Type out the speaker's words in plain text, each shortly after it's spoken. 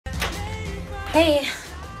Hey,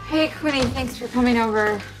 Hey, Quinny, thanks for coming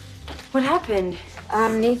over. what happened?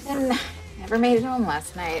 Nathan never made it home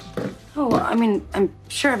last night. Oh, I mean, I'm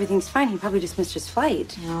sure everything's fine. He probably just missed his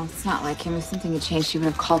flight. No, it's not like him. If something had changed, he would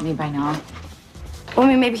have called me by now. Well, I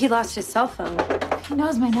mean, maybe he lost his cell phone. He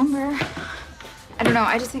knows my number. I don't know.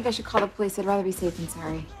 I just think I should call the police. I'd rather be safe than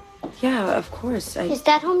sorry. Yeah, of course. Is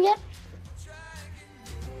Dad home yet?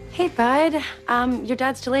 Hey, bud. Your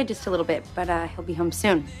dad's delayed just a little bit, but he'll be home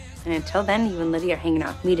soon. And until then, you and Lydia are hanging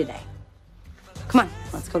out with me today. Come on,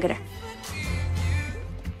 let's go get her.